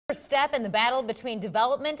Step in the battle between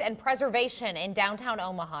development and preservation in downtown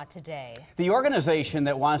Omaha today. The organization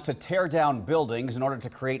that wants to tear down buildings in order to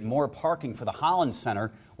create more parking for the Holland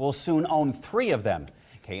Center will soon own 3 of them.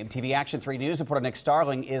 KMTV Action 3 News reporter Nick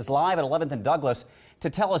Starling is live at 11th and Douglas to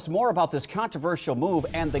tell us more about this controversial move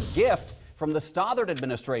and the gift from the Stothert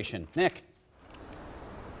administration. Nick.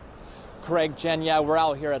 Craig, Jen, yeah, we're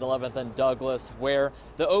out here at 11th and Douglas where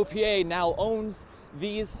the OPA now owns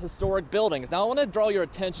these historic buildings. Now I want to draw your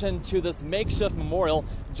attention to this makeshift memorial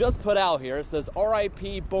just put out here. It says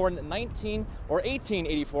RIP, born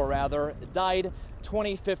 1884 rather, died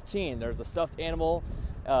 2015. There's a stuffed animal,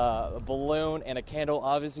 a balloon, and a candle.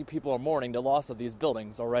 Obviously people are mourning the loss of these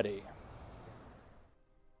buildings already.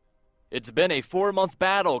 It's been a 4-month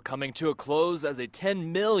battle coming to a close as a $10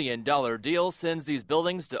 million deal sends these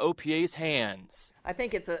buildings to OPA's hands. I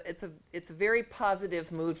think it's a very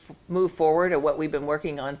positive move forward of what we've been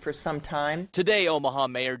working on for some time. Today, Omaha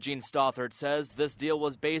Mayor Gene Stothert says this deal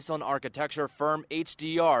was based on architecture firm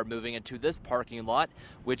HDR moving into this parking lot,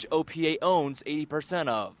 which OPA owns 80%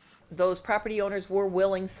 of. Those property owners were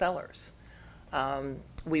willing sellers.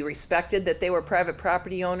 We respected that they were private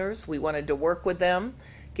property owners. We wanted to work with them,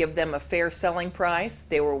 give them a fair selling price.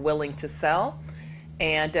 They were willing to sell,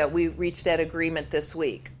 and we reached that agreement this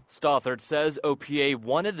week. Stothert says OPA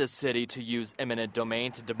wanted the city to use eminent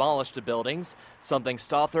domain to demolish the buildings, something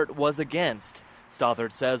Stothert was against.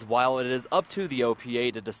 Stothert says while it is up to the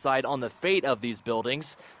OPA to decide on the fate of these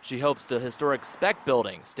buildings, she hopes the historic spec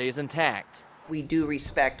building stays intact. We do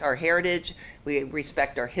respect our heritage, we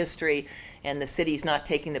respect our history, and the city's not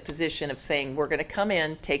taking the position of saying we're going to come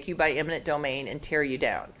in, take you by eminent domain, and tear you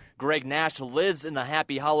down. Greg Nash lives in the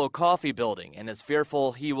Happy Hollow Coffee building and is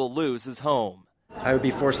fearful he will lose his home. I would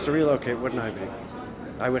be forced to relocate, wouldn't I be?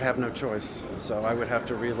 I would have no choice, so I would have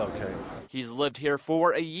to relocate. He's lived here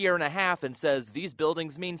for a year and a half and says these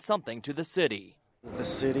buildings mean something to the city. The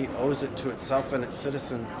city owes it to itself and its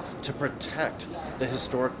citizens to protect the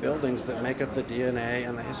historic buildings that make up the DNA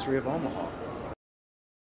and the history of Omaha.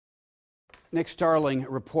 Nick Starling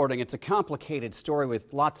reporting. It's a complicated story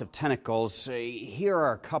with lots of tentacles. Here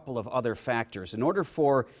are a couple of other factors. In order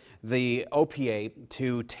for the OPA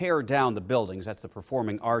to tear down the buildings, that's the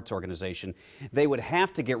Performing Arts Organization, they would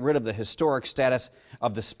have to get rid of the historic status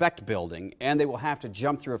of the spec building, and they will have to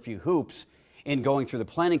jump through a few hoops in going through the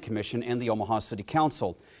Planning Commission and the Omaha City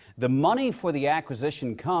Council. The money for the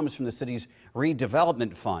acquisition comes from the city's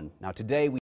redevelopment fund. Now today we